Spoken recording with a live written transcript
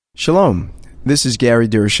Shalom. This is Gary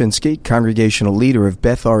Durashinsky, Congregational Leader of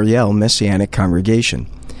Beth Ariel Messianic Congregation.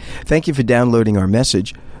 Thank you for downloading our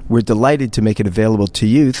message. We're delighted to make it available to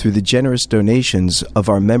you through the generous donations of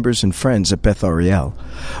our members and friends at Beth Ariel.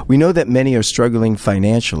 We know that many are struggling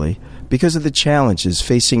financially because of the challenges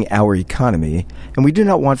facing our economy, and we do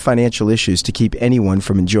not want financial issues to keep anyone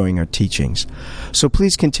from enjoying our teachings. So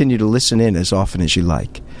please continue to listen in as often as you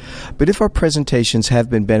like. But if our presentations have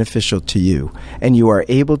been beneficial to you, and you are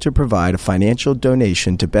able to provide a financial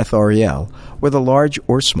donation to Beth Ariel, whether large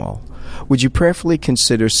or small, would you prayerfully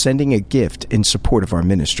consider sending a gift in support of our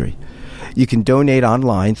ministry? You can donate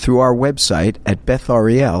online through our website at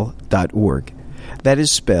bethariel.org. That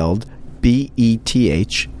is spelled BETHARIEL.org.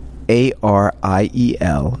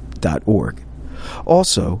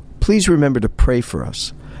 Also, please remember to pray for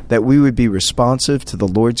us, that we would be responsive to the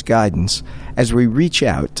Lord's guidance as we reach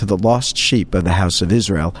out to the lost sheep of the house of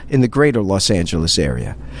Israel in the greater Los Angeles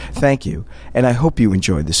area. Thank you, and I hope you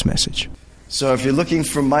enjoyed this message. So if you're looking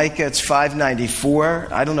for Micah, it's 594.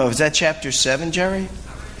 I don't know, is that chapter 7, Jerry?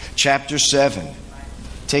 Chapter 7.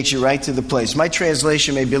 Takes you right to the place. My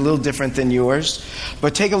translation may be a little different than yours,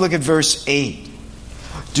 but take a look at verse 8.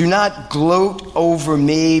 Do not gloat over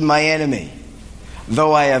me, my enemy.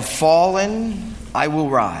 Though I have fallen, I will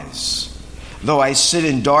rise. Though I sit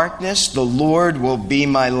in darkness, the Lord will be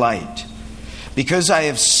my light. Because I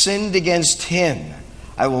have sinned against him,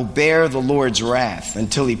 I will bear the Lord's wrath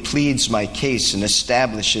until he pleads my case and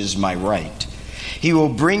establishes my right. He will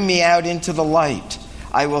bring me out into the light.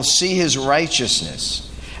 I will see his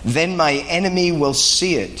righteousness. Then my enemy will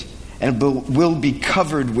see it and will be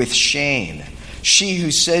covered with shame. She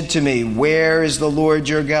who said to me, "Where is the Lord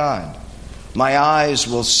your God?" My eyes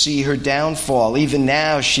will see her downfall. Even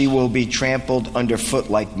now she will be trampled underfoot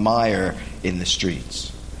like mire in the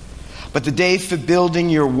streets. But the day for building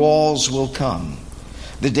your walls will come,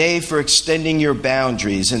 the day for extending your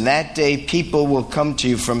boundaries. And that day people will come to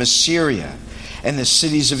you from Assyria and the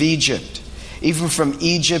cities of Egypt, even from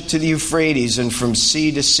Egypt to the Euphrates, and from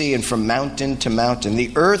sea to sea, and from mountain to mountain.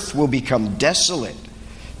 The earth will become desolate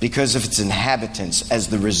because of its inhabitants as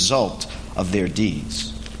the result of their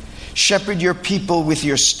deeds. Shepherd your people with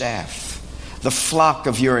your staff, the flock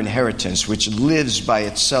of your inheritance, which lives by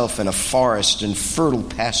itself in a forest and fertile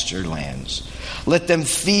pasture lands. Let them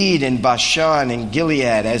feed in Bashan and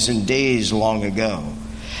Gilead as in days long ago.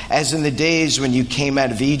 As in the days when you came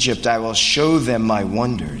out of Egypt, I will show them my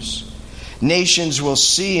wonders. Nations will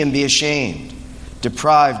see and be ashamed,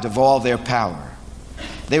 deprived of all their power.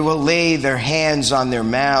 They will lay their hands on their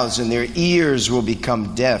mouths, and their ears will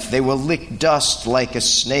become deaf. They will lick dust like a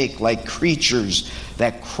snake, like creatures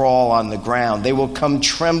that crawl on the ground. They will come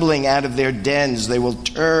trembling out of their dens. They will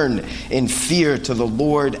turn in fear to the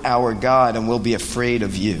Lord our God and will be afraid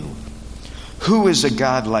of you. Who is a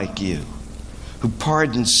God like you, who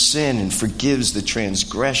pardons sin and forgives the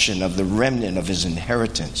transgression of the remnant of his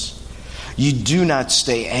inheritance? You do not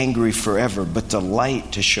stay angry forever, but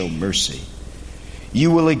delight to show mercy. You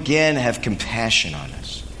will again have compassion on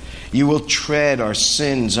us. You will tread our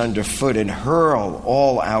sins underfoot and hurl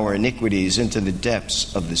all our iniquities into the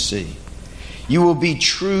depths of the sea. You will be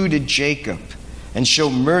true to Jacob and show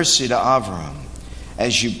mercy to Abraham,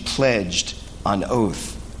 as you pledged on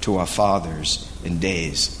oath to our fathers in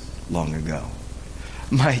days long ago.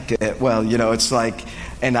 Micah, well, it's like,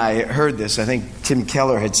 and I heard this, I think Tim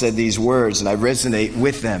Keller had said these words, and I resonate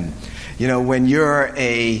with them. When you're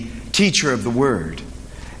a teacher of the Word,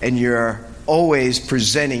 and you're always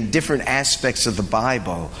presenting different aspects of the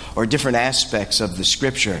Bible or different aspects of the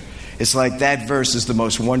Scripture, it's like that verse is the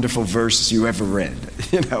most wonderful verse you ever read.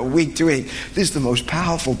 Week to week, this is the most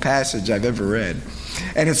powerful passage I've ever read.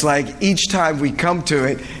 And it's like each time we come to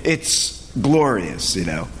it, it's glorious,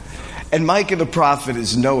 And Micah the prophet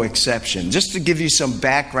is no exception. Just to give you some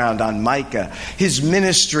background on Micah, his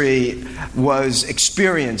ministry was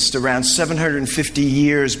experienced around 750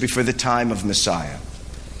 years before the time of Messiah.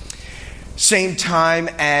 Same time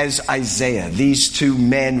as Isaiah. These two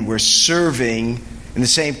men were serving in the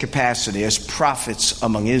same capacity as prophets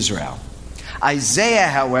among Israel. Isaiah,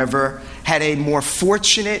 however, had a more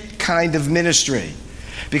fortunate kind of ministry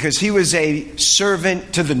because he was a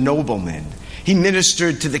servant to the noblemen. He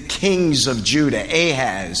ministered to the kings of Judah,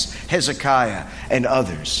 Ahaz, Hezekiah, and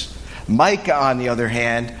others. Micah, on the other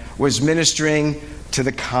hand, was ministering to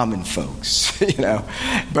the common folks,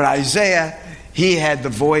 But Isaiah, he had the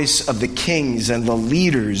voice of the kings and the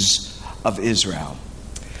leaders of Israel.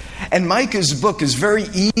 And Micah's book is very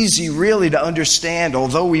easy, really, to understand.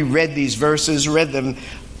 Although we read these verses, read them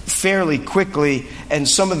fairly quickly, and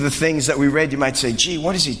some of the things that we read, you might say, gee,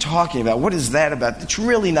 what is he talking about? What is that about? It's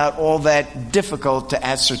really not all that difficult to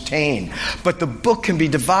ascertain. But the book can be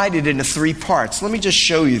divided into 3 parts. Let me just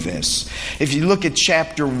show you this. If you look at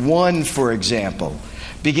chapter 1, for example,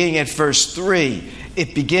 beginning at verse 3,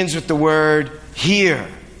 it begins with the word hear.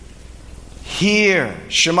 Hear,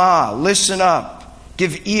 Shema, listen up.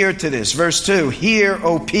 Give ear to this. Verse 2, hear,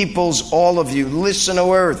 O peoples, all of you. Listen,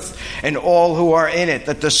 O earth, and all who are in it,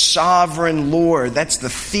 that the sovereign Lord, that's the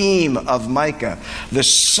theme of Micah, the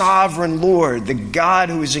sovereign Lord, the God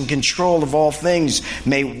who is in control of all things,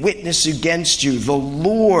 may witness against you, the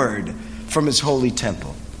Lord, from his holy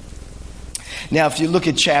temple. Now, if you look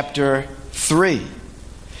at chapter 3,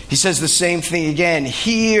 he says the same thing again.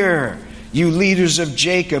 Hear, you leaders of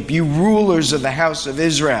Jacob, you rulers of the house of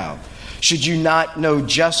Israel. Should you not know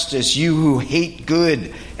justice, you who hate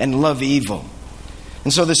good and love evil?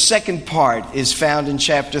 And so the second part is found in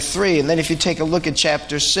chapter 3. And then if you take a look at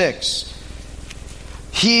chapter 6,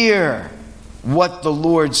 hear what the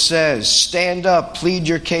Lord says. Stand up, plead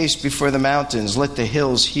your case before the mountains. Let the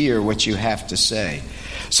hills hear what you have to say.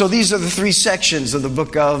 So these are the 3 sections of the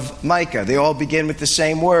book of Micah. They all begin with the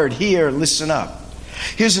same word. Hear, listen up.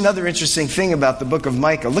 Here's another interesting thing about the book of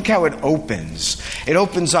Micah. Look how it opens. It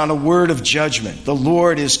opens on a word of judgment. The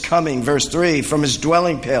Lord is coming, verse 3, from his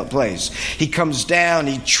dwelling place. He comes down.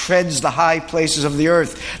 He treads the high places of the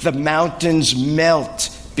earth. The mountains melt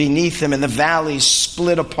beneath him and the valleys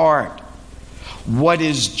split apart. What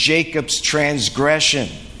is Jacob's transgression?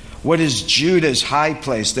 What is Judah's high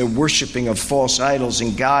place? They're worshiping of false idols,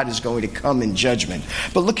 and God is going to come in judgment.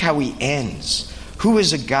 But look how he ends. Who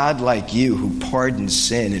is a God like you who pardons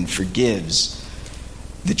sin and forgives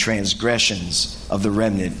the transgressions of the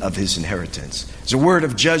remnant of his inheritance? It's a word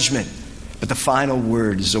of judgment, but the final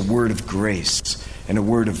word is a word of grace and a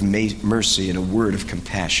word of mercy and a word of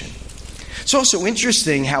compassion. It's also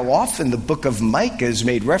interesting how often the book of Micah is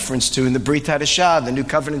made reference to in the Brit Hadashah, the New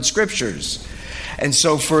Covenant Scriptures. And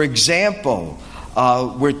so, for example,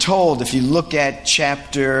 we're told, if you look at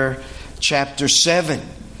chapter 7,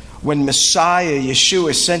 when Messiah,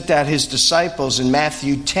 Yeshua, sent out his disciples in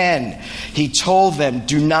Matthew 10, he told them,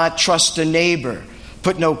 do not trust a neighbor.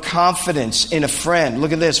 Put no confidence in a friend.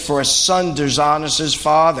 Look at this. For a son dishonors his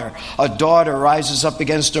father. A daughter rises up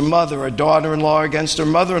against her mother. A daughter-in-law against her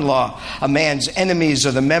mother-in-law. A man's enemies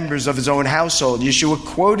are the members of his own household. Yeshua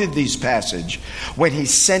quoted these passages when he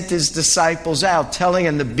sent his disciples out, telling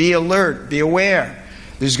them to be alert, be aware.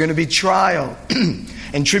 There's going to be trial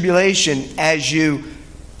and tribulation as you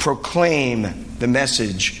proclaim the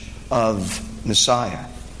message of Messiah.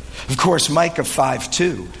 Of course, Micah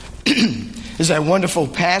 5:2 is that wonderful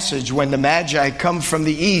passage when the Magi come from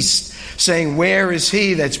the east saying, where is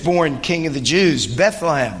he that's born King of the Jews?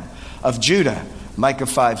 Bethlehem of Judah. Micah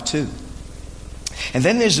 5:2. And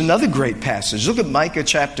then there's another great passage. Look at Micah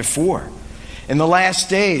chapter 4. In the last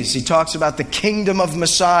days, he talks about the kingdom of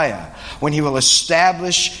Messiah, when he will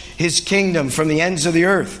establish his kingdom from the ends of the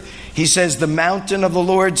earth. He says the mountain of the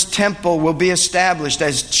Lord's temple will be established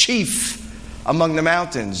as chief among the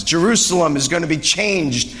mountains. Jerusalem is going to be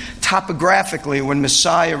changed topographically when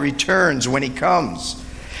Messiah returns, when he comes.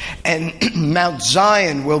 And Mount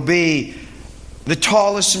Zion will be the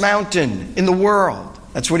tallest mountain in the world.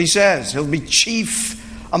 That's what he says. He'll be chief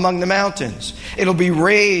among the mountains. It'll be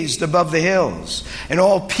raised above the hills. And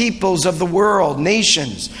all peoples of the world,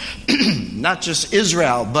 nations, not just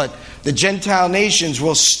Israel, but the Gentile nations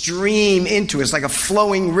will stream into it. It's like a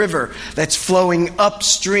flowing river that's flowing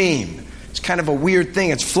upstream. It's kind of a weird thing.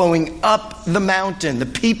 It's flowing up the mountain. The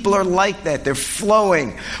people are like that. They're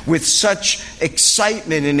flowing with such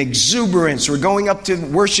excitement and exuberance. We're going up to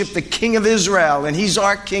worship the King of Israel, and he's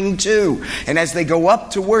our King too. And as they go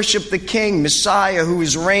up to worship the King, Messiah, who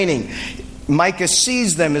is reigning, Micah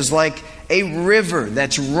sees them as like a river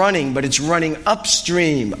that's running, but it's running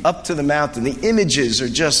upstream, up to the mountain. The images are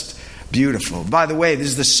just beautiful. By the way, this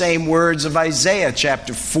is the same words of Isaiah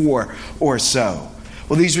chapter 4 or so.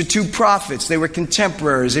 Well, these were 2 prophets. They were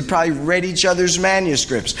contemporaries. They probably read each other's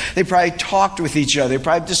manuscripts. They probably talked with each other. They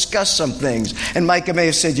probably discussed some things. And Micah may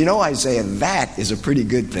have said, Isaiah, that is a pretty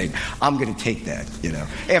good thing. I'm going to take that,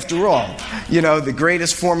 After all, the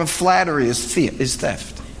greatest form of flattery is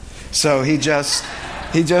theft. So he just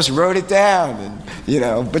wrote it down,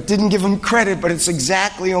 and, but didn't give him credit, but it's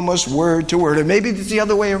exactly almost word to word. Or maybe it's the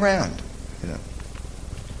other way around,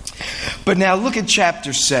 But now look at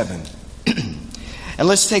chapter 7. And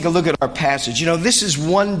let's take a look at our passage. This is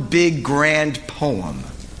one big grand poem.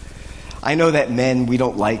 I know that men, we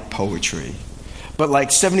don't like poetry. But like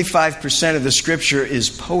 75% of the scripture is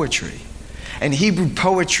poetry. And Hebrew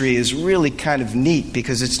poetry is really kind of neat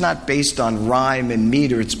because it's not based on rhyme and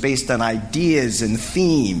meter. It's based on ideas and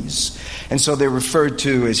themes. And so they're referred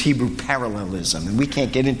to as Hebrew parallelism. And we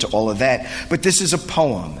can't get into all of that. But this is a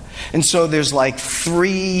poem. And so there's like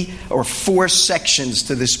 3 or 4 sections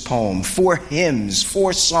to this poem, 4 hymns,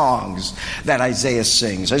 4 songs that Isaiah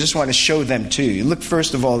sings. I just want to show them to you. Look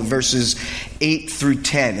first of all at verses 8 through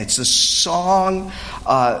 10. It's a song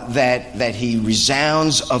that he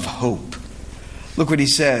resounds of hope. Look what he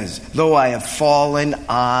says. Though I have fallen,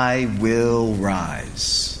 I will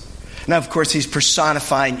rise. Now, of course, he's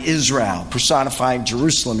personifying Israel, personifying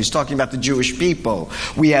Jerusalem. He's talking about the Jewish people.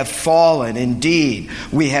 We have fallen, indeed.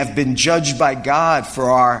 We have been judged by God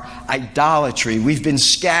for our idolatry. We've been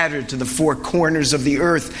scattered to the 4 corners of the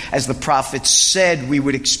earth, as the prophets said we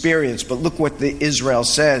would experience. But look what Israel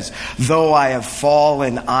says. Though I have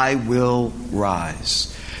fallen, I will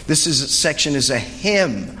rise. This section is a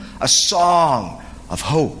hymn, a song of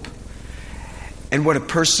hope. And what a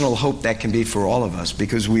personal hope that can be for all of us,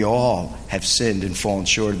 because we all have sinned and fallen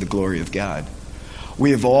short of the glory of God.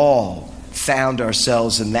 We have all found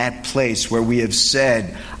ourselves in that place where we have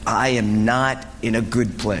said, I am not in a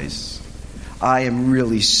good place. I am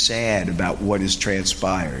really sad about what has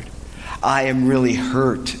transpired. I am really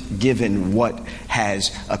hurt given what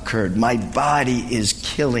has occurred. My body is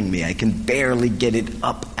killing me. I can barely get it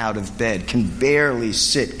up out of bed, can barely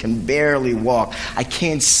sit, can barely walk. I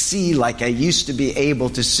can't see like I used to be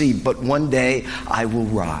able to see, but one day I will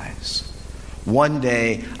rise. One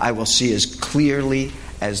day I will see as clearly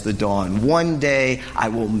as the dawn. One day I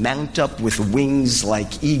will mount up with wings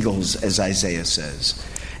like eagles, as Isaiah says.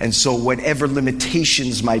 And so whatever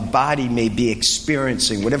limitations my body may be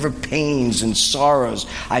experiencing, whatever pains and sorrows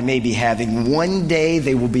I may be having, one day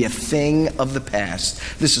they will be a thing of the past.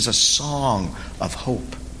 This is a song of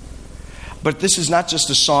hope. But this is not just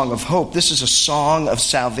a song of hope. This is a song of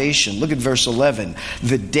salvation. Look at verse 11.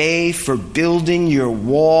 The day for building your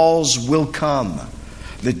walls will come.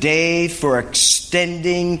 The day for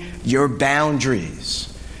extending your boundaries.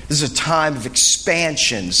 This is a time of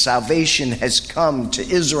expansion. Salvation has come to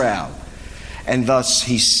Israel. And thus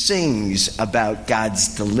he sings about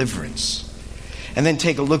God's deliverance. And then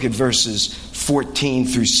take a look at verses 14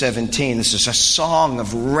 through 17. This is a song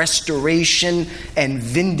of restoration and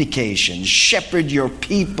vindication. Shepherd your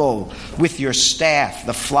people with your staff,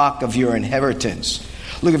 the flock of your inheritance.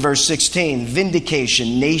 Look at verse 16.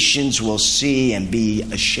 Vindication. Nations will see and be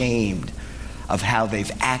ashamed of how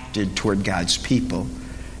they've acted toward God's people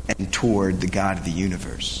and toward the God of the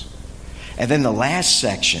universe. And then the last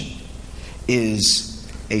section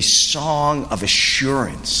is a song of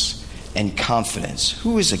assurance and confidence.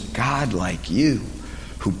 Who is a God like you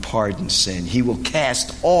who pardons sin? He will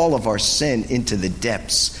cast all of our sin into the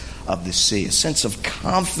depths of the sea. A sense of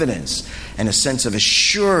confidence and a sense of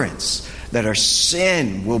assurance that our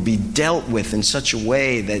sin will be dealt with in such a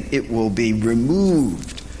way that it will be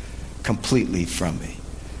removed completely from me.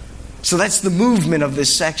 So that's the movement of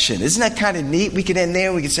this section. Isn't that kind of neat? We could end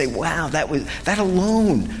there. We could say, wow, that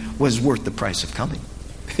alone was worth the price of coming.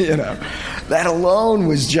 That alone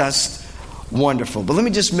was just wonderful. But let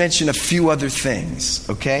me just mention a few other things,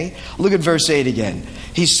 okay? Look at verse 8 again.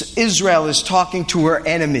 Israel is talking to her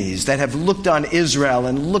enemies that have looked on Israel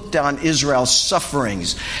and looked on Israel's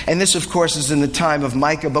sufferings. And this, of course, is in the time of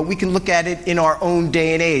Micah, but we can look at it in our own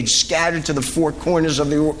day and age, scattered to the 4 corners of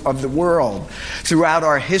the world. Throughout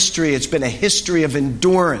our history, it's been a history of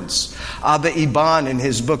endurance. Abba Eban, in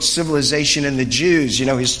his book Civilization and the Jews,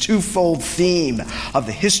 his twofold theme of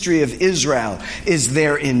the history of Israel is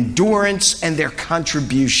their endurance and their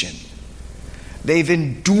contribution. They've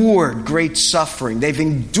endured great suffering. They've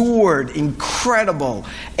endured incredible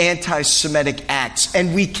anti-Semitic acts.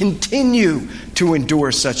 And we continue to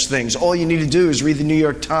endure such things. All you need to do is read the New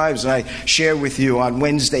York Times. And I share with you on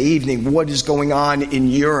Wednesday evening what is going on in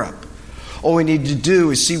Europe. All we need to do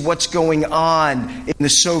is see what's going on in the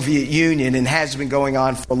Soviet Union and has been going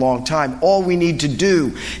on for a long time. All we need to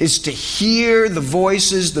do is to hear the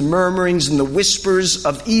voices, the murmurings, and the whispers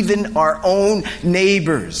of even our own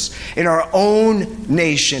neighbors, in our own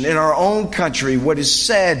nation, in our own country, what is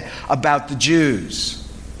said about the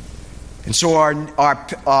Jews. And so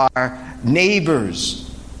our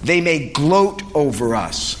neighbors, they may gloat over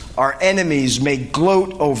us. Our enemies may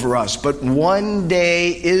gloat over us, but one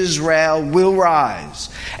day Israel will rise.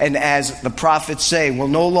 And as the prophets say, will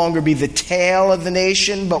no longer be the tail of the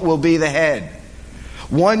nation, but will be the head.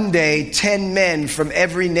 One day, 10 men from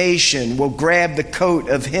every nation will grab the coat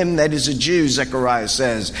of him that is a Jew, Zechariah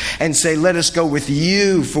says, and say, let us go with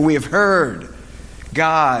you, for we have heard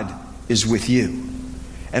God is with you.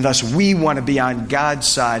 And thus we want to be on God's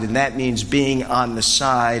side, and that means being on the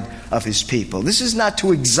side of his people. This is not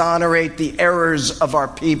to exonerate the errors of our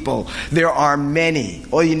people. There are many.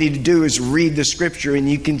 All you need to do is read the scripture and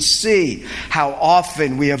you can see how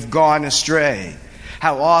often we have gone astray.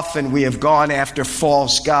 How often we have gone after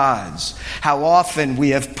false gods. How often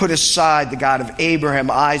we have put aside the God of Abraham,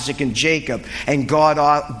 Isaac, and Jacob and gone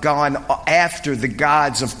after the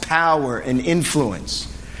gods of power and influence.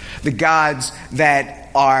 The gods that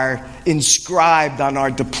are inscribed on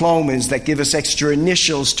our diplomas that give us extra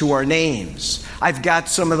initials to our names. I've got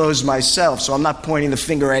some of those myself, so I'm not pointing the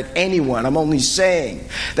finger at anyone. I'm only saying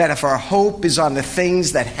that if our hope is on the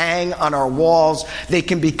things that hang on our walls, they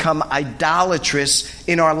can become idolatrous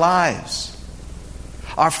in our lives.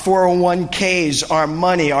 Our 401ks, our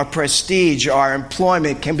money, our prestige, our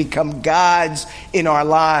employment can become gods in our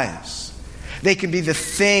lives. They can be the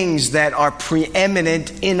things that are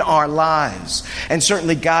preeminent in our lives. And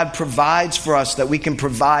certainly God provides for us that we can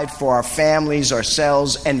provide for our families,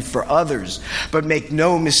 ourselves, and for others. But make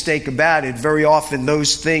no mistake about it, very often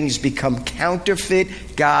those things become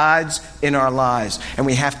counterfeit gods in our lives. And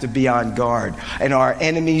we have to be on guard. And our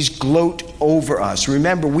enemies gloat over us.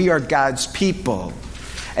 Remember, we are God's people.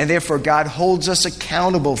 And therefore, God holds us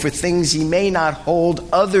accountable for things he may not hold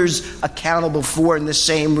others accountable for in the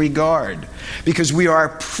same regard. Because we are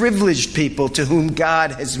a privileged people to whom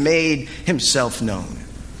God has made himself known.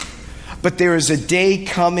 But there is a day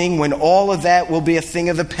coming when all of that will be a thing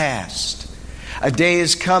of the past. A day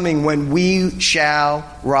is coming when we shall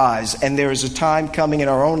rise. And there is a time coming in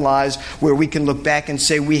our own lives where we can look back and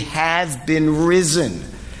say, we have been risen.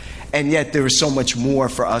 And yet there is so much more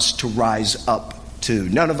for us to rise up to.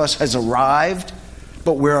 None of us has arrived,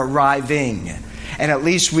 but we're arriving. And at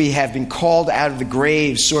least we have been called out of the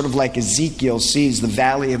grave, sort of like Ezekiel sees the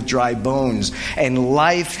valley of dry bones. And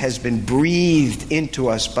life has been breathed into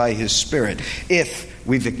us by his Spirit if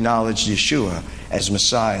we've acknowledged Yeshua as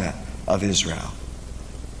Messiah of Israel.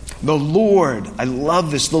 The Lord, I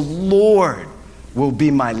love this, the Lord will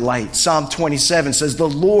be my light. Psalm 27 says, the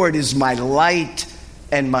Lord is my light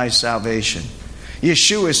and my salvation.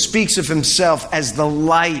 Yeshua speaks of himself as the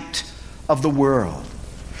light of the world.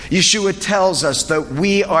 Yeshua tells us that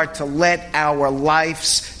we are to let our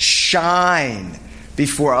lives shine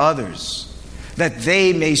before others, that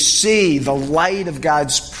they may see the light of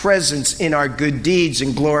God's presence in our good deeds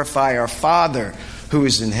and glorify our Father who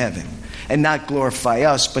is in heaven. And not glorify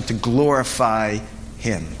us, but to glorify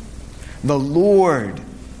him. The Lord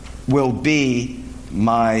will be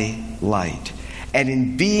my light. And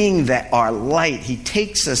in being that our light, he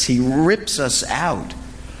takes us, he rips us out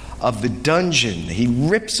of the dungeon. He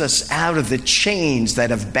rips us out of the chains that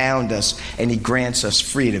have bound us, and he grants us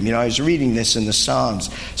freedom. You know, I was reading this in the Psalms.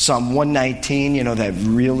 Psalm 119, you know, that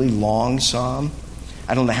really long psalm.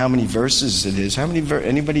 I don't know how many verses it is.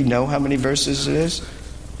 Anybody know how many verses it is?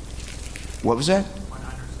 What was that?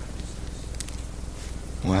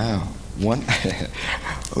 176. Wow.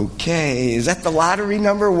 Okay, is that the lottery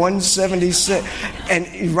number? 176.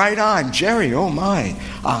 And right on, Jerry, oh my,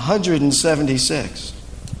 176.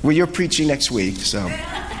 Well, you're preaching next week, so.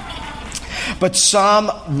 But Psalm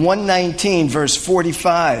 119, verse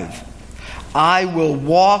 45, I will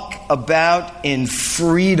walk about in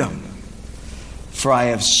freedom, for I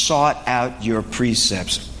have sought out your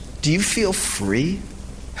precepts. Do you feel free?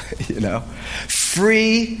 You know,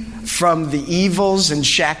 free from the evils and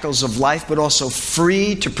shackles of life, but also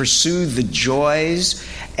free to pursue the joys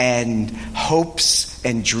and hopes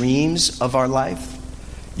and dreams of our life.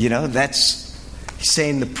 You know, that's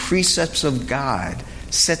saying the precepts of God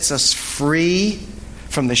sets us free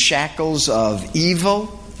from the shackles of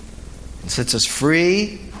evil, and sets us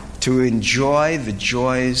free to enjoy the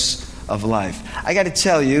joys of life. I got to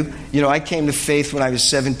tell you, I came to faith when I was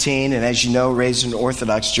 17, and as you know, raised in an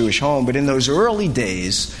Orthodox Jewish home. But in those early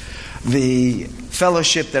days, the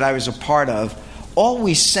fellowship that I was a part of, all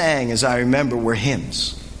we sang, as I remember, were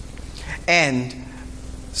hymns. And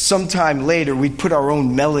sometime later, we'd put our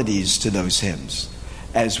own melodies to those hymns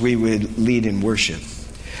as we would lead in worship.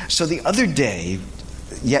 So the other day,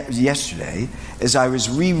 yesterday, as I was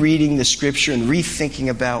rereading the scripture and rethinking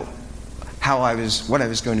about what I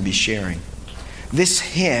was going to be sharing, this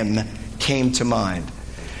hymn came to mind.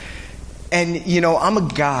 And, I'm a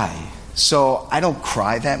guy, so I don't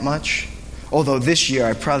cry that much. Although this year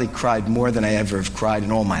I probably cried more than I ever have cried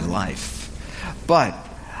in all my life. But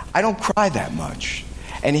I don't cry that much.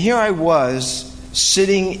 And here I was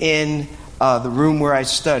sitting in the room where I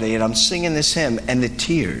study, and I'm singing this hymn, and the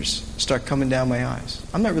tears start coming down my eyes.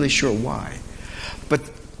 I'm not really sure why. But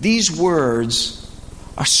these words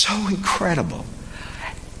are so incredible.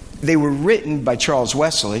 they were written by Charles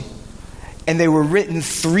Wesley, and they were written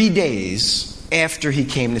 3 days after he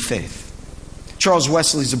came to faith. Charles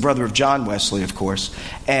Wesley is the brother of John Wesley, of course,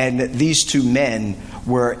 and these two men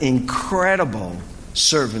were incredible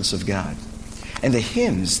servants of God. And the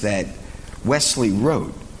hymns that Wesley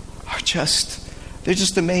wrote are they're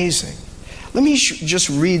just amazing. Let me just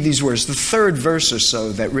read these words, the third verse or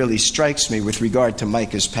so that really strikes me with regard to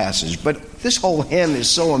Micah's passage. But this whole hymn is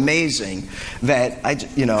so amazing that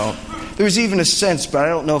there was even a sense, but I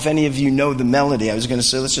don't know if any of you know the melody. I was going to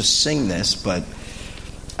say, let's just sing this, but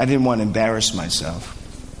I didn't want to embarrass myself.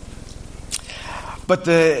 But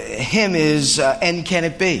the hymn is, And Can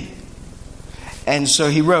It Be? And so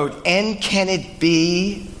he wrote, And can it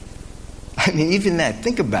be? I mean, even that,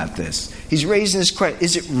 think about this. He's raising this question.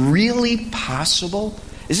 Is it really possible?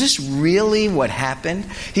 Is this really what happened?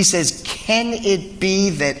 He says, can it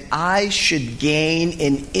be that I should gain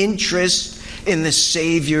an interest in the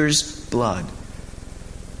Savior's blood?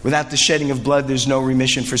 Without the shedding of blood, there's no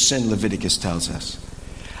remission for sin, Leviticus tells us.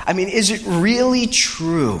 I mean, is it really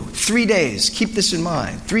true? 3 days, keep this in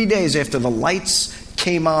mind. 3 days after the lights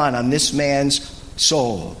came on this man's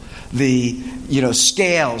soul, the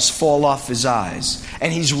scales fall off his eyes,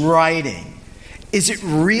 and he's writing. Is it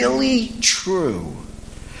really true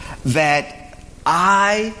that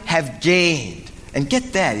I have gained? And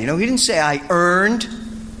get that, he didn't say I earned,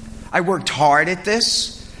 I worked hard at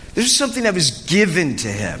this. This was something that was given to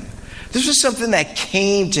him. This was something that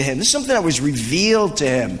came to him. This is something that was revealed to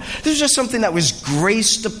him. This was just something that was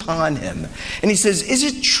graced upon him. And he says, is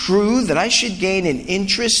it true that I should gain an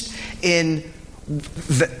interest in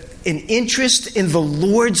the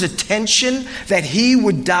Lord's attention, that he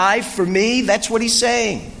would die for me? That's what he's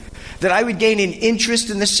saying. That I would gain an interest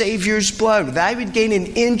in the Savior's blood. That I would gain an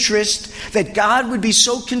interest that God would be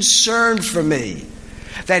so concerned for me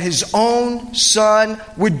that his own son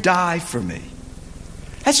would die for me.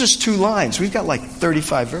 That's just 2 lines. We've got like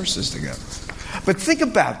 35 verses to go. But think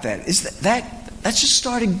about that. That's just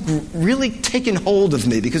started really taking hold of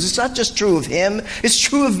me, because it's not just true of him, it's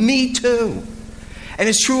true of me too. And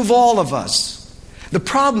it's true of all of us. The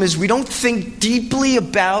problem is we don't think deeply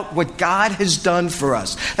about what God has done for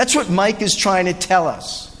us. That's what Mike is trying to tell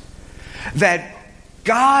us. That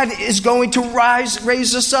God is going to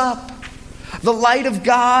raise us up. The light of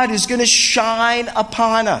God is going to shine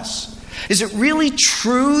upon us. Is it really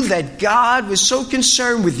true that God was so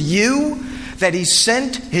concerned with you that he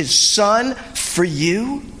sent his son for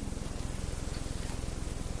you?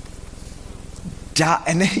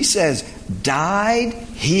 And then he says, died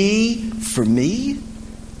he for me?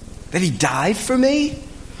 That he died for me?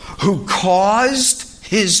 Who caused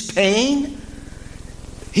his pain?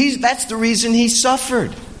 That's the reason he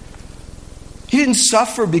suffered. He didn't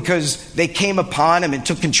suffer because they came upon him and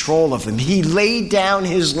took control of him. He laid down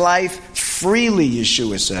his life freely,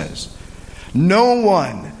 Yeshua says. No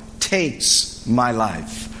one takes my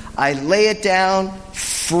life. I lay it down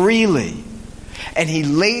freely. And he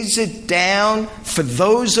lays it down for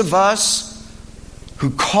those of us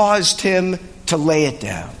who caused him to lay it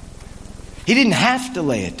down. He didn't have to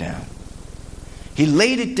lay it down. He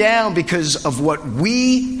laid it down because of what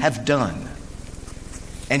we have done.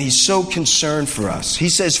 And he's so concerned for us. He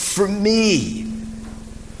says, for me,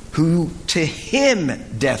 who to him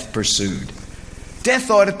death pursued. Death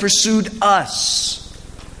ought to pursued us,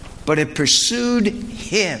 but it pursued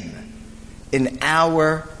him in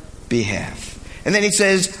our behalf. And then he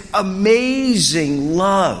says, amazing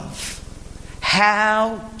love.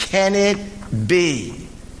 How can it be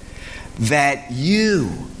that you,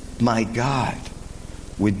 my God,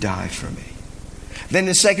 would die for me? Then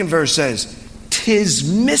the second verse says, 'tis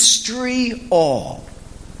mystery all.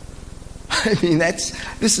 I mean,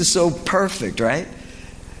 this is so perfect, right?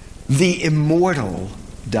 The immortal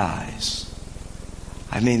dies.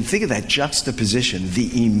 I mean, think of that juxtaposition.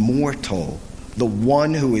 The immortal, the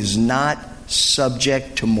one who is not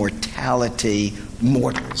subject to mortality,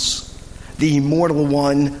 mortals. The immortal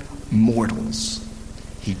one, mortals.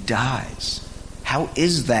 He dies. How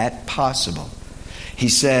is that possible? He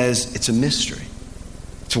says it's a mystery.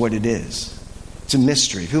 It's what it is. It's a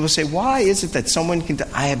mystery. People say, why is it that someone can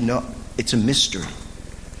die? It's a mystery.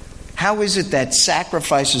 How is it that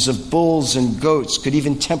sacrifices of bulls and goats could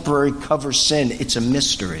even temporarily cover sin? It's a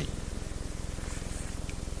mystery.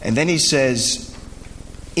 And then he says,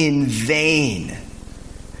 in vain.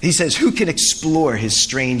 He says, who can explore his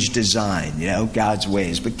strange design, God's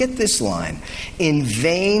ways? But get this line. In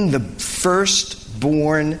vain, the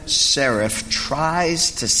firstborn seraph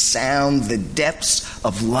tries to sound the depths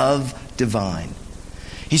of love divine.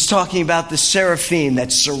 He's talking about the seraphim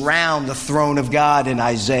that surround the throne of God in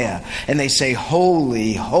Isaiah. And they say,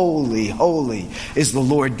 holy, holy, holy is the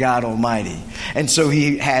Lord God Almighty. And so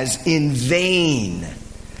he has, in vain,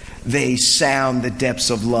 they sound the depths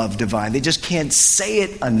of love divine. They just can't say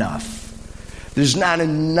it enough. There's not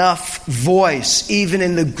enough voice, even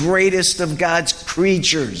in the greatest of God's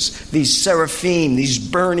creatures, these seraphim, these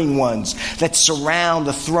burning ones that surround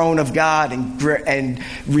the throne of God and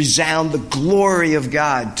resound the glory of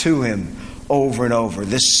God to him over and over.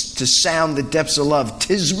 This to sound the depths of love.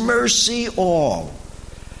 'Tis mercy all.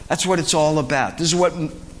 That's what it's all about. This is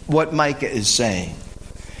what Micah is saying.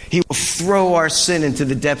 He will throw our sin into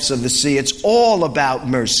the depths of the sea. It's all about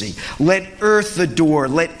mercy. Let earth adore.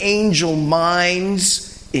 Let angel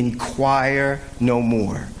minds inquire no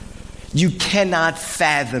more. You cannot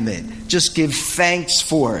fathom it. Just give thanks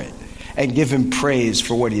for it and give him praise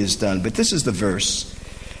for what he has done. But this is the verse,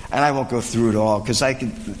 and I won't go through it all because I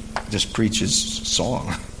could just preach his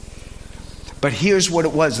song. But here's what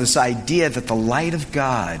it was, this idea that the light of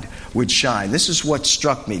God would shine. This is what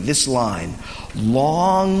struck me, this line.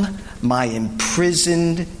 Long my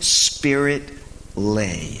imprisoned spirit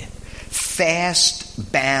lay,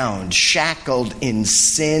 fast bound, shackled in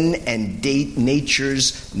sin and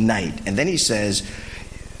nature's night. And then he says,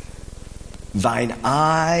 thine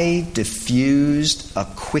eye diffused a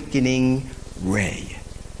quickening ray.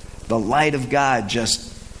 The light of God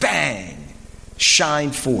just bang,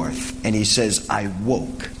 shine forth. And he says, I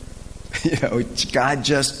woke. God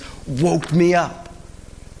just woke me up.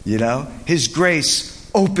 His grace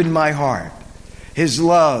opened my heart. His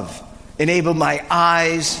love enabled my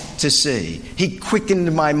eyes to see. He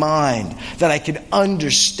quickened my mind that I could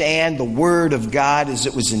understand the word of God as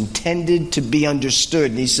it was intended to be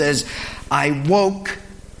understood. And he says, I woke,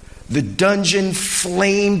 the dungeon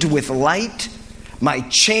flamed with light, my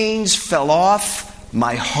chains fell off,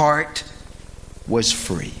 my heart was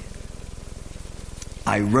free.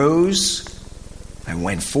 I rose, I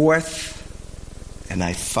went forth, and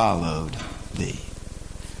I followed thee.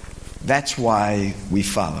 That's why we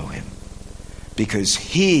follow him. Because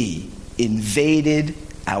he invaded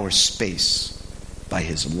our space by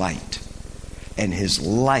his light. And his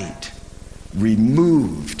light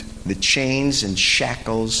removed the chains and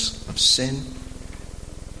shackles of sin.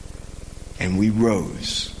 And we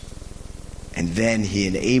rose. And then he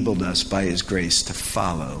enabled us by his grace to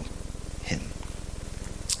follow him.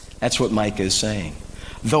 That's what Micah is saying.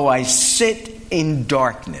 Though I sit in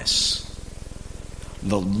darkness,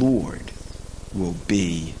 the Lord will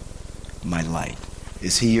be my light.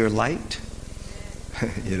 Is he your light?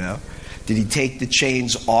 Did he take the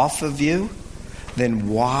chains off of you? Then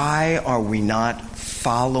why are we not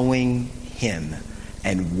following him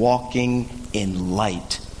and walking in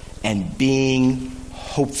light and being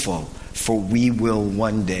hopeful? For we will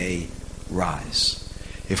one day rise.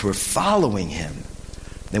 If we're following him,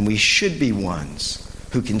 then we should be ones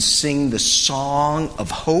who can sing the song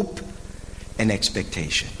of hope and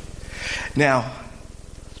expectation. Now,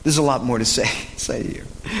 there's a lot more to say here.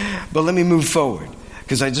 But let me move forward,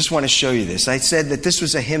 because I just want to show you this. I said that this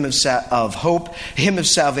was a hymn of hope, a hymn of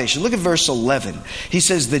salvation. Look at verse 11. He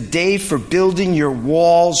says, the day for building your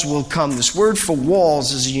walls will come. This word for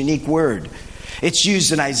walls is a unique word. It's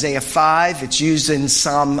used in Isaiah 5. It's used in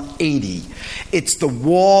Psalm 80. It's the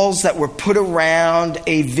walls that were put around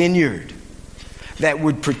a vineyard that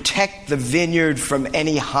would protect the vineyard from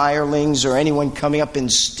any hirelings or anyone coming up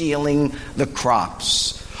and stealing the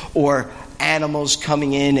crops or animals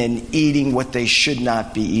coming in and eating what they should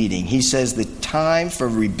not be eating. He says the time for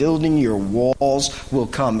rebuilding your walls will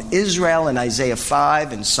come. Israel in Isaiah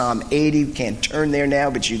 5 and Psalm 80, you can't turn there now,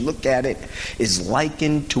 but you look at it, is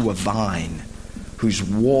likened to a vine whose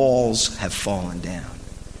walls have fallen down.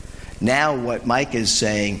 Now what Micah is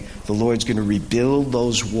saying, the Lord's going to rebuild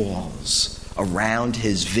those walls around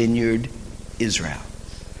his vineyard, Israel.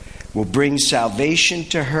 Will bring salvation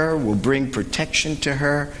to her, will bring protection to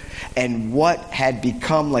her, and what had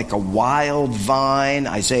become like a wild vine,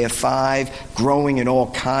 Isaiah 5, growing in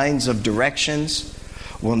all kinds of directions,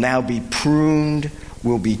 will now be pruned,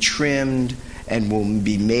 will be trimmed, and will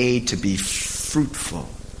be made to be fruitful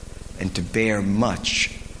and to bear much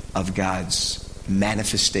of God's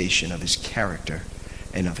manifestation of his character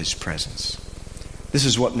and of his presence. This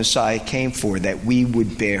is what Messiah came for, that we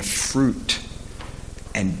would bear fruit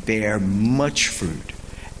and bear much fruit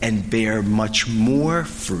and bear much more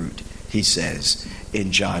fruit, he says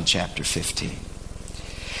in John chapter 15.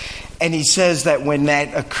 And he says that when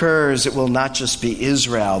that occurs, it will not just be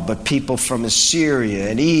Israel, but people from Assyria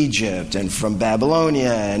and Egypt and from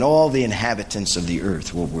Babylonia and all the inhabitants of the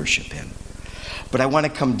earth will worship him. But I want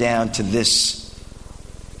to come down to this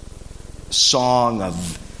song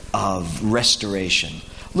of restoration.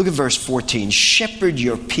 Look at verse 14. Shepherd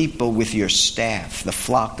your people with your staff, the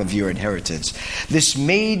flock of your inheritance. This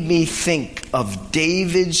made me think of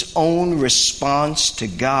David's own response to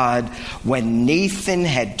God when Nathan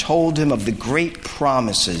had told him of the great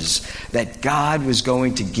promises that God was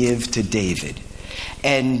going to give to David.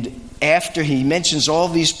 And after he mentions all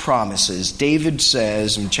these promises, David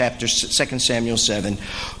says in chapter 2 Samuel 7,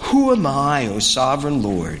 "Who am I, O sovereign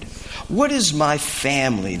Lord? What is my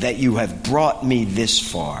family that you have brought me this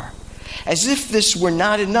far? As if this were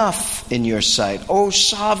not enough in your sight. O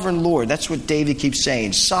sovereign Lord," that's what David keeps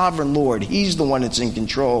saying, sovereign Lord, he's the one that's in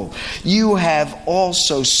control. "You have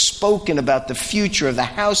also spoken about the future of the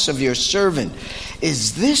house of your servant.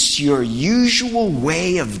 Is this your usual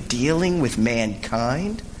way of dealing with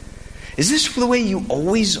mankind? Is this the way you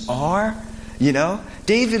always are?" You know,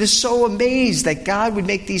 David is so amazed that God would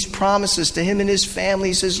make these promises to him and his family.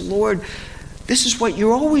 He says, "Lord, this is what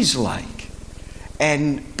you're always like.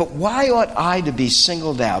 But why ought I to be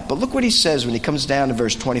singled out?" But look what he says when he comes down to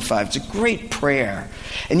verse 25. It's a great prayer.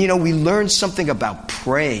 And you know, we learn something about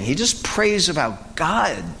praying. He just prays about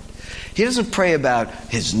God. He doesn't pray about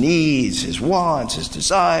his needs, his wants, his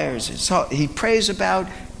desires. He prays about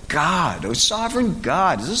God. Oh, sovereign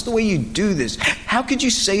God, is this the way you do this? How could you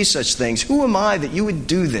say such things? Who am I that you would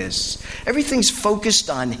do this? Everything's focused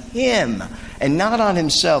on him and not on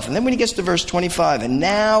himself. And then when he gets to verse 25, "And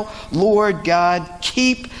now, Lord God,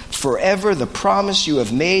 keep forever the promise you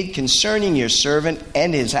have made concerning your servant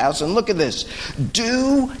and his house." And look at this.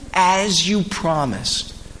 "Do as you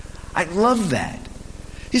promised." I love that.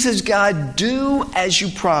 He says, God, do as you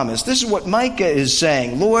promised. This is what Micah is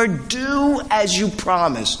saying. Lord, do as you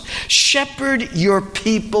promised. Shepherd your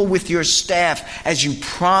people with your staff as you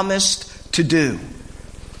promised to do.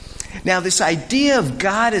 Now, this idea of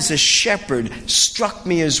God as a shepherd struck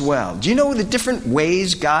me as well. Do you know the different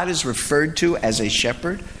ways God is referred to as a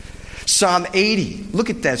shepherd? Psalm 80, look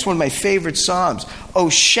at that. It's one of my favorite Psalms. "O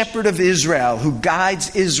shepherd of Israel, who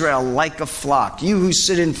guides Israel like a flock, you who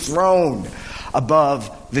sit enthroned above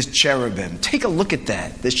the cherubim." Take a look at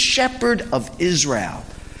that. The shepherd of Israel.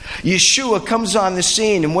 Yeshua comes on the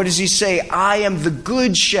scene, and what does he say? "I am the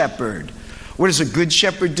good shepherd." What does a good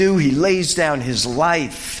shepherd do? He lays down his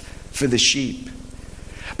life for the sheep.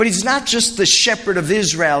 But he's not just the shepherd of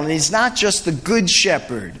Israel, and he's not just the good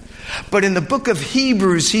shepherd. But in the book of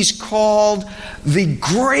Hebrews, he's called the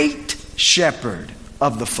great shepherd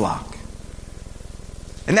of the flock.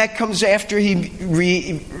 And that comes after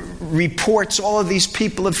he reports all of these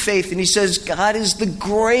people of faith. And he says, God is the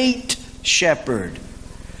great shepherd.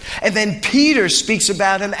 And then Peter speaks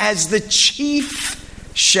about him as the chief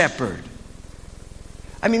shepherd.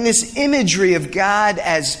 I mean, this imagery of God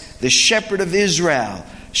as the shepherd of Israel,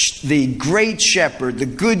 the great shepherd, the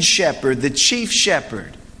good shepherd, the chief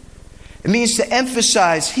shepherd. It means to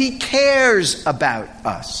emphasize he cares about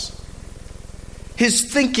us. His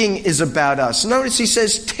thinking is about us. Notice he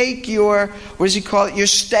says, take your, what does he call it? Your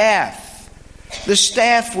staff. The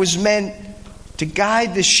staff was meant to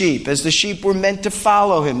guide the sheep as the sheep were meant to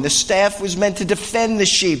follow him. The staff was meant to defend the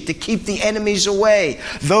sheep, to keep the enemies away.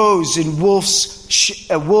 Those in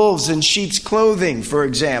wolves in sheep's clothing, for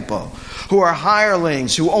example, who are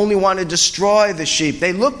hirelings, who only want to destroy the sheep.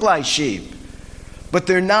 They look like sheep, but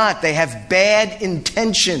they're not. They have bad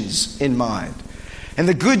intentions in mind. And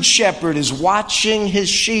the good shepherd is watching his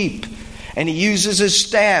sheep, and he uses his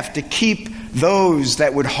staff to keep those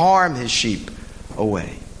that would harm his sheep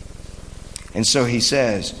away. And so he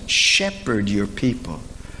says, shepherd your people.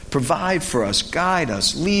 Provide for us, guide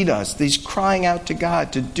us, lead us. He's crying out to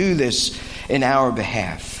God to do this in our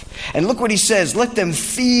behalf. And look what he says, let them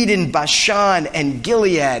feed in Bashan and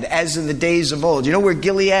Gilead as in the days of old. You know where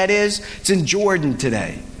Gilead is? It's in Jordan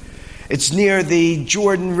today. It's near the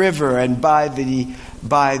Jordan River and by the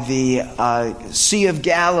Sea of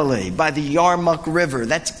Galilee, by the Yarmuk River.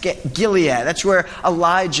 That's Gilead. That's where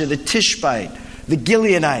Elijah, the Tishbite, the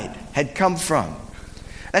Gileadite, had come from.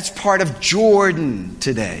 That's part of Jordan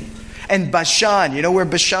today. And Bashan, you know where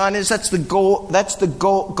Bashan is? That's the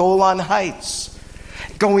Golan Heights.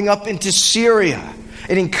 Going up into Syria.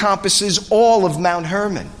 It encompasses all of Mount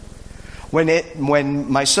Hermon. When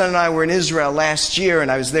my son and I were in Israel last year, and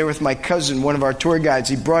I was there with my cousin, one of our tour guides,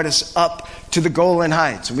 he brought us up to the Golan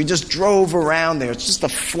Heights. And we just drove around there. It's just a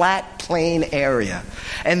flat, plain area.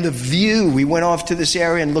 And the view, we went off to this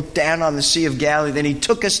area and looked down on the Sea of Galilee. Then he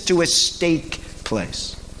took us to a steak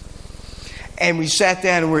place. And we sat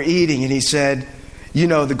down and we're eating, and he said, you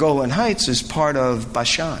know, the Golan Heights is part of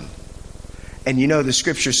Bashan. And you know, the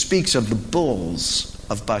scripture speaks of the bulls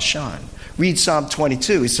of Bashan. Read Psalm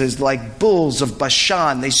 22. It says, like bulls of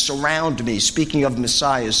Bashan, they surround me, speaking of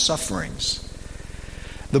Messiah's sufferings.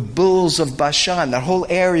 The bulls of Bashan, that whole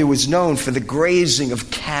area was known for the grazing of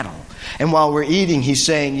cattle. And while we're eating, he's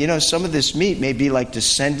saying, some of this meat may be like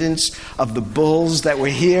descendants of the bulls that were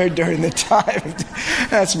here during the time.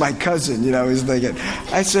 That's my cousin, he's thinking.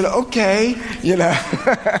 I said, okay,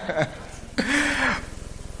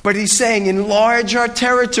 But he's saying, enlarge our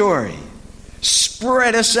territory.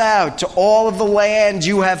 Spread us out to all of the land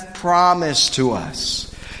you have promised to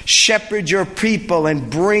us. Shepherd your people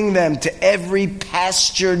and bring them to every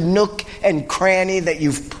pasture, nook, and cranny that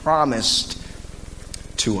you've promised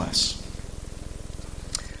to us.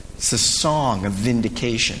 It's a song of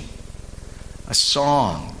vindication, a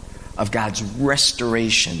song of God's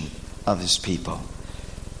restoration of his people.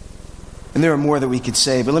 And there are more that we could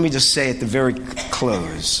say, but let me just say at the very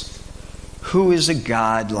close, who is a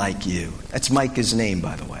God like you? That's Micah's name,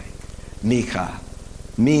 by the way. Micah.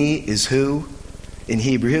 Me is who? In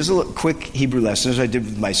Hebrew. Here's a little quick Hebrew lesson. This is what I did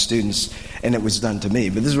with my students, and it was done to me.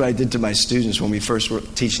 But this is what I did to my students when we first were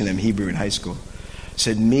teaching them Hebrew in high school. I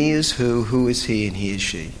said, me is who is he, and he is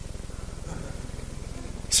she.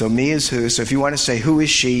 So me is who. So if you want to say who is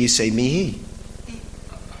she, you say me he.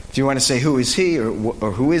 If you want to say who is he or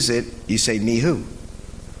who is it, you say me who.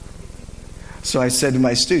 So I said to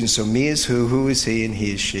my students, so me is who is he, and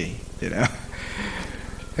he is she. And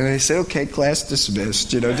they said, okay, class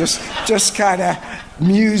dismissed. Just kind of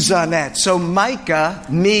muse on that. So Micah,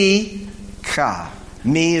 me, ka.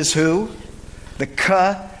 Me is who? The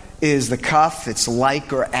ka is the kaf. It's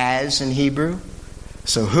like or as in Hebrew.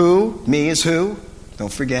 So who? Me is who?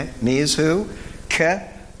 Don't forget. Me is who? Ka.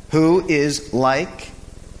 Who is like?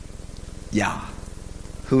 Yah.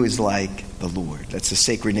 Who is like the Lord? That's the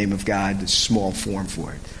sacred name of God, the small form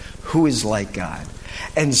for it. Who is like God?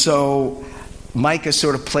 And so Micah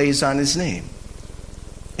sort of plays on his name.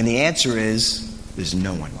 And the answer is, there's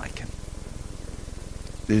no one like him.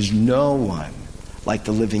 There's no one like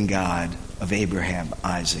the living God of Abraham,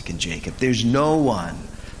 Isaac, and Jacob. There's no one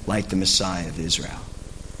like the Messiah of Israel.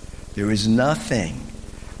 There is nothing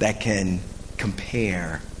that can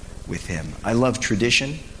compare with him. I love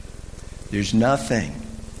tradition. There's nothing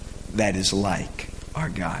that is like our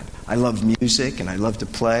God. I love music and I love to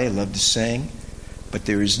play, I love to sing, but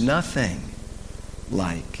there is nothing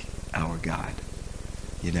like our God.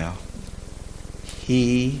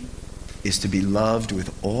 He is to be loved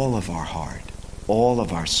with all of our heart, all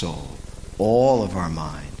of our soul, all of our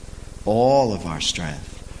mind, all of our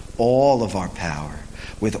strength, all of our power,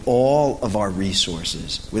 with all of our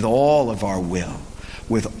resources, with all of our will,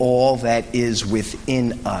 with all that is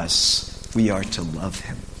within us. We are to love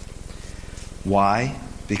him. Why?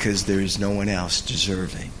 Because there is no one else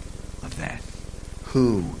deserving of that.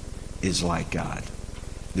 Who is like God?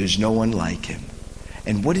 There's no one like him.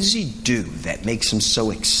 And what does he do that makes him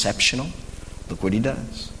so exceptional? Look what he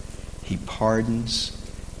does. He pardons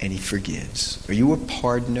and he forgives. Are you a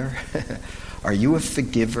pardoner? Are you a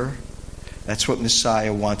forgiver? That's what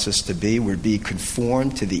Messiah wants us to be. We're to be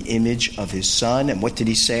conformed to the image of his Son. And what did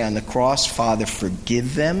he say on the cross? Father,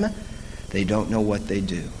 forgive them. They don't know what they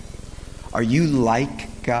do. Are you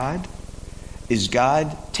like God? Is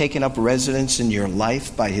God taking up residence in your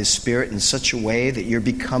life by his Spirit in such a way that you're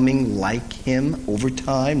becoming like him over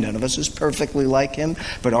time? None of us is perfectly like him,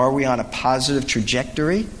 but are we on a positive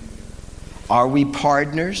trajectory? Are we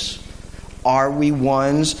partners? Are we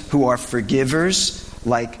ones who are forgivers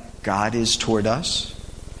like God is toward us?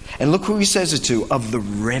 And look who he says it to, of the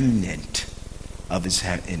remnant of his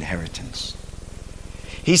inheritance.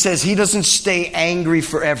 He says he doesn't stay angry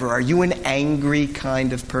forever. Are you an angry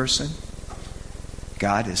kind of person?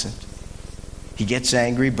 God isn't. He gets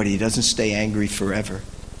angry, but he doesn't stay angry forever.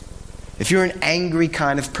 If you're an angry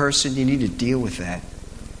kind of person, you need to deal with that.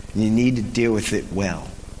 And you need to deal with it well.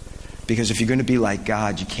 Because if you're going to be like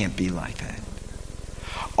God, you can't be like that.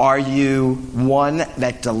 Are you one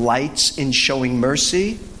that delights in showing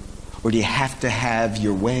mercy? Or do you have to have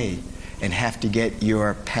your way and have to get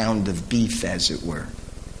your pound of beef, as it were?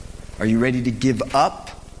 Are you ready to give up?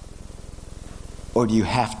 Or do you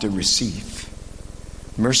have to receive?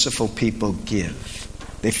 Merciful people give.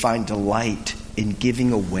 They find delight in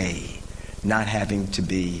giving away, not having to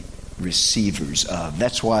be receivers of.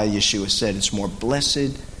 That's why Yeshua said it's more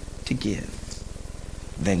blessed to give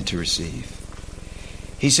than to receive.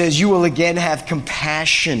 He says, you will again have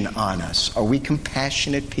compassion on us. Are we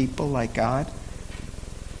compassionate people like God?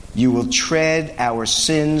 You will tread our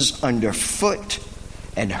sins underfoot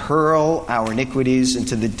and hurl our iniquities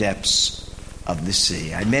into the depths of the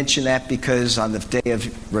sea. I mention that because on the day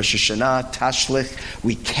of Rosh Hashanah, Tashlich,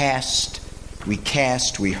 we cast We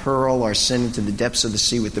cast, we hurl our sin into the depths of the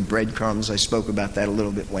sea with the breadcrumbs. I spoke about that a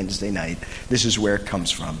little bit Wednesday night. This is where it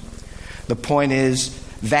comes from. The point is,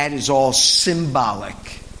 that is all symbolic.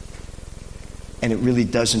 And it really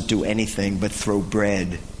doesn't do anything but throw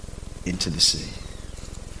bread into the sea.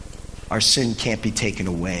 Our sin can't be taken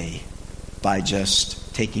away by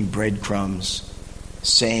just taking breadcrumbs,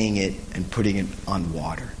 saying it, and putting it on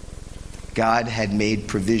water. God had made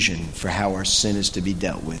provision for how our sin is to be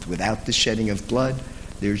dealt with. Without the shedding of blood,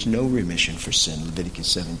 there's no remission for sin,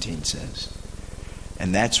 Leviticus 17 says.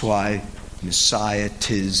 And that's why Messiah,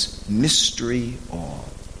 'tis mystery all,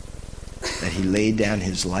 that he laid down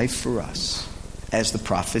his life for us, as the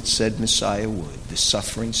prophet said Messiah would, the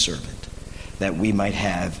suffering servant, that we might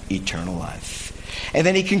have eternal life. And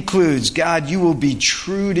then he concludes, God, you will be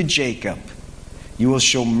true to Jacob. You will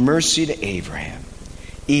show mercy to Abraham,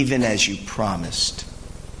 even as you promised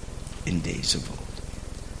in days of old.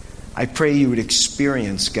 I pray you would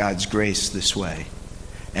experience God's grace this way,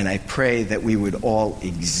 and I pray that we would all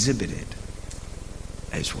exhibit it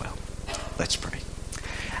as well. Let's pray.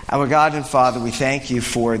 Our God and Father, we thank you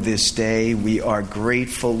for this day. We are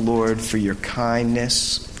grateful, Lord, for your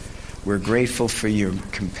kindness. We're grateful for your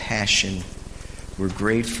compassion. We're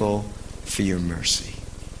grateful for your mercy.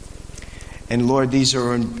 And Lord, these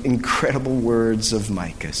are incredible words of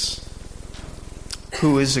Micah's.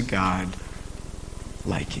 Who is a God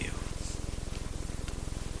like you?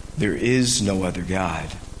 There is no other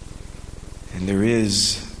God, and there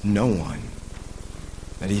is no one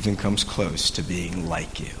that even comes close to being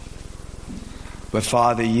like you. But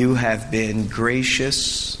Father, you have been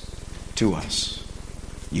gracious to us.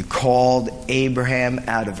 You called Abraham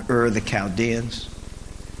out of Ur the Chaldeans.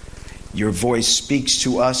 Your voice speaks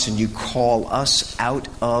to us, and you call us out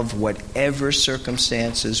of whatever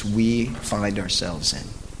circumstances we find ourselves in.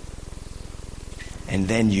 And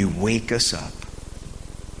then you wake us up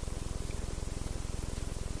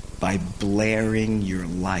by blaring your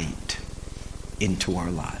light into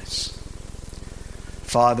our lives.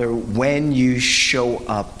 Father, when you show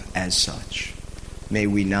up as such, may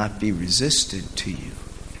we not be resistant to you,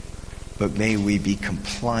 but may we be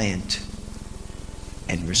compliant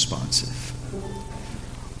and responsive.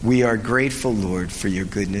 We are grateful, Lord, for your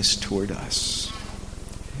goodness toward us.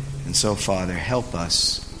 And so, Father, help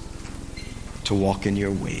us to walk in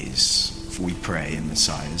your ways, for we pray in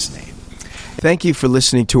Messiah's name. Thank you for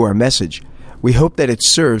listening to our message. We hope that it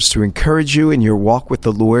serves to encourage you in your walk with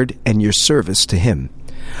the Lord and your service to him.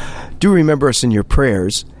 Do remember us in your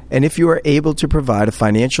prayers, and if you are able to provide a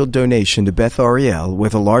financial donation to Beth Ariel,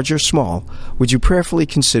 whether large or small, would you prayerfully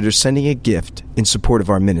consider sending a gift in support of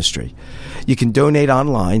our ministry? You can donate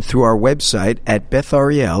online through our website at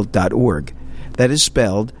bethariel.org. That is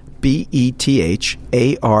spelled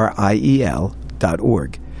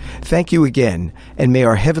BETHARIEL.org. Thank you again, and may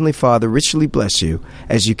our Heavenly Father richly bless you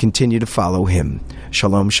as you continue to follow him.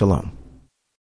 Shalom, shalom.